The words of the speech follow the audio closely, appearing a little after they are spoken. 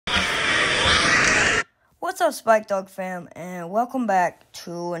What's up, Spike Dog fam, and welcome back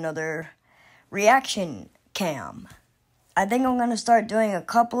to another reaction cam. I think I'm gonna start doing a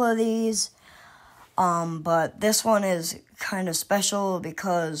couple of these, but this one is kind of special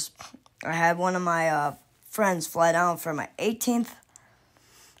because I had one of my friends fly down for my 18th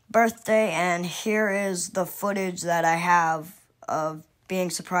birthday, and here is the footage that I have of being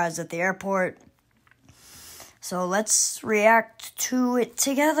surprised at the airport. So let's react to it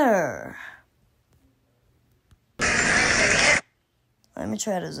together. Let me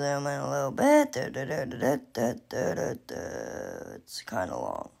try to zoom in a little bit. It's kind of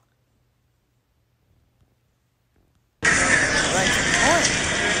long. Right to the point.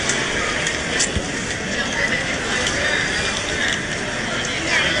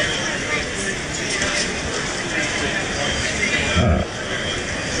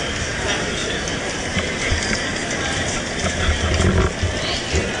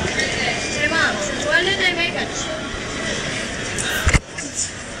 Hey Mom, since when did they make it?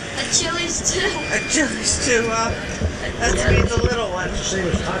 A Chili's too. A Chili's too, that's me, the little one. Same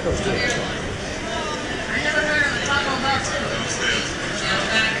as Taco too. I never heard of a Taco Bell too.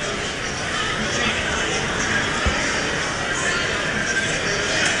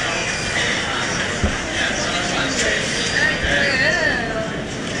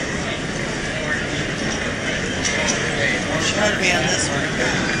 Should be on this one.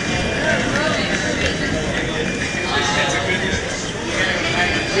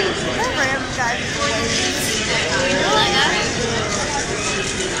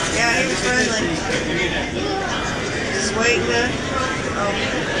 Yeah, he was friendly. Just waiting to. Oh.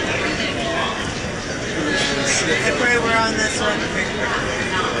 I pray we're on this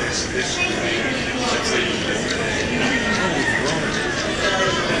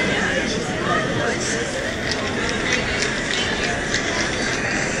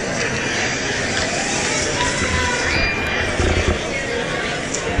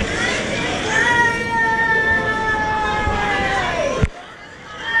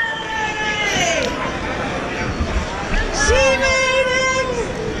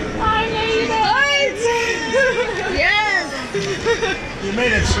You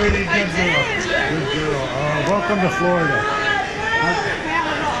made it, sweetie. Good girl. Good girl. Welcome to Florida.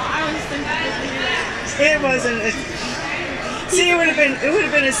 It wasn't. See, it would have been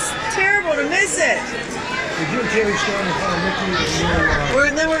terrible to miss it. Did you and Terry stand in front of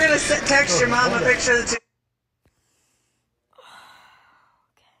Mickey? Then we're gonna text your mom a picture of the two.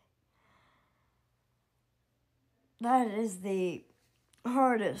 That is the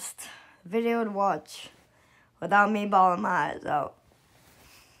hardest video to watch without me bawling my eyes out.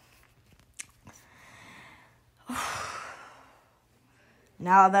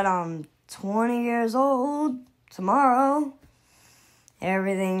 Now that I'm 20 years old, tomorrow,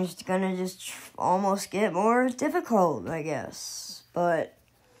 everything's gonna just almost get more difficult, I guess. But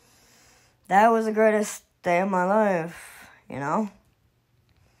that was the greatest day of my life, you know?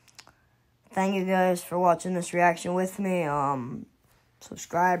 Thank you guys for watching this reaction with me.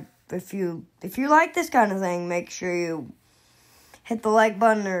 Subscribe if you like this kind of thing. Make sure you hit the like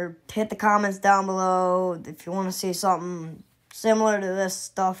button or hit the comments down below if you want to see something similar to this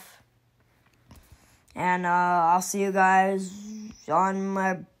stuff. And I'll see you guys on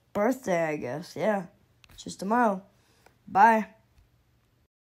my birthday, I guess. Yeah, just tomorrow. Bye.